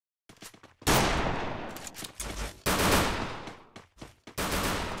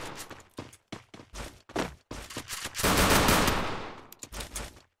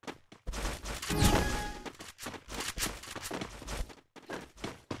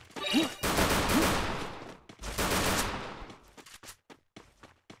Hit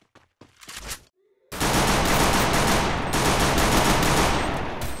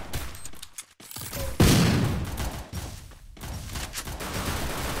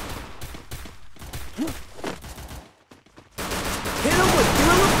him with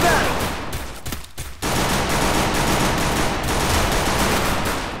thrill of battle!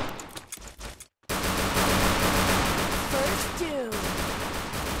 First doom.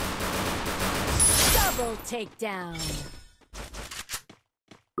 Double takedown.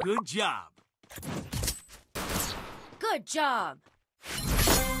 Good job. Good job.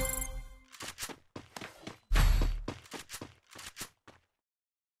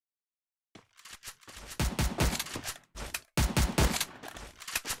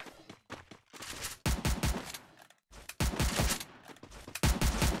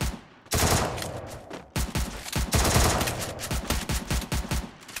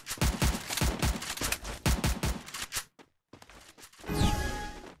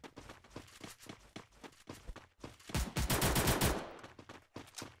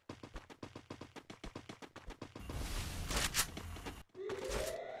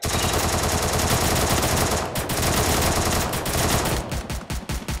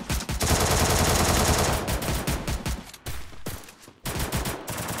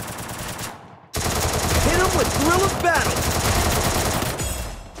 With thrill of battle!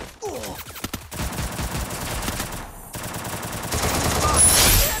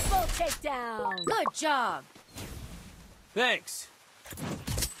 Triple takedown. Good job. Thanks.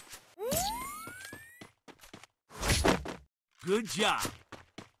 Good job.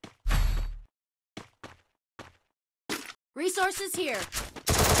 Resources here.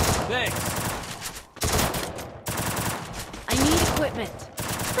 Thanks. I need equipment.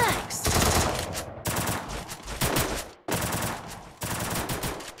 Thanks.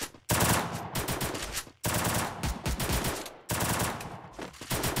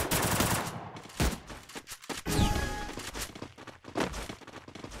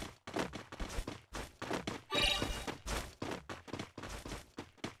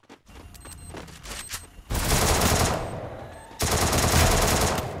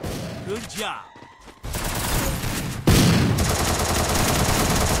 Good job.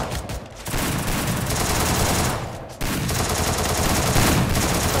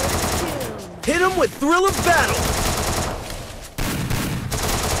 Hit him with thrill of battle!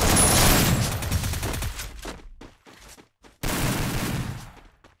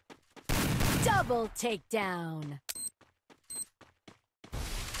 Double takedown.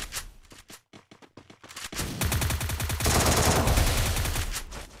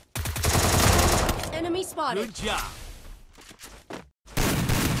 Enemy spotted. Good job.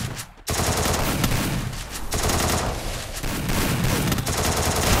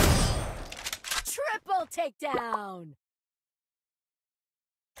 Triple takedown.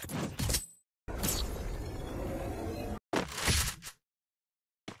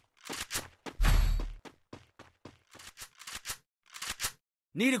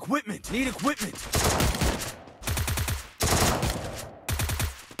 Need equipment. Need equipment.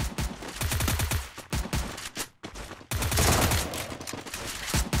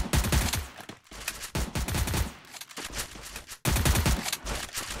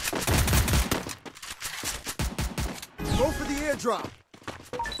 Go for the airdrop.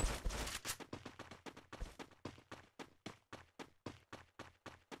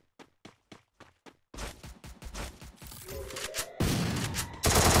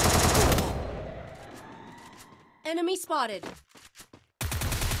 Enemy spotted.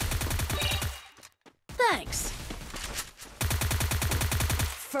 Thanks.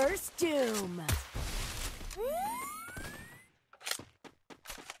 First doom.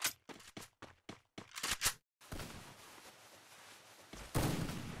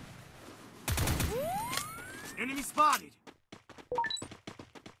 Enemy spotted.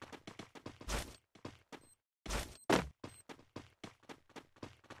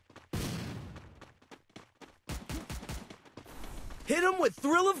 Hit him with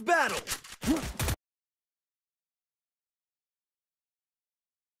thrill of battle.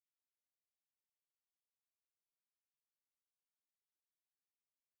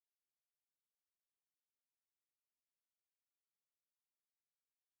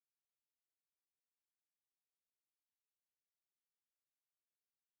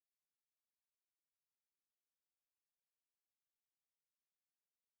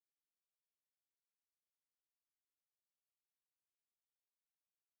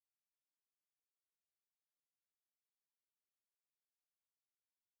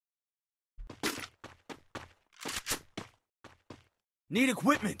 Need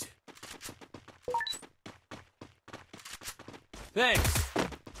equipment. Thanks.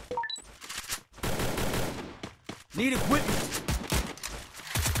 Need equipment.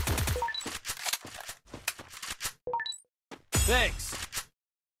 Thanks.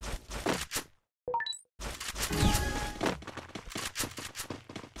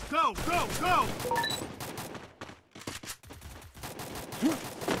 Go, go, go!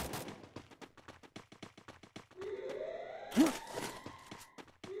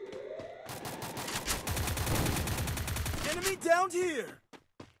 Enemy down here.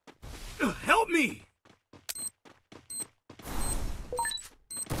 Help me!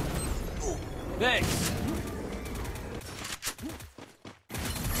 Thanks.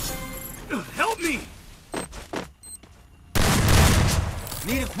 Help me!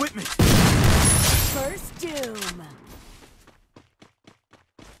 Need equipment. First doom.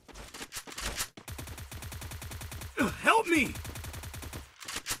 Help me!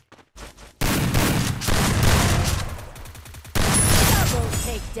 Double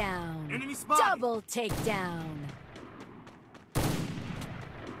takedown. Enemy spotted. Double takedown.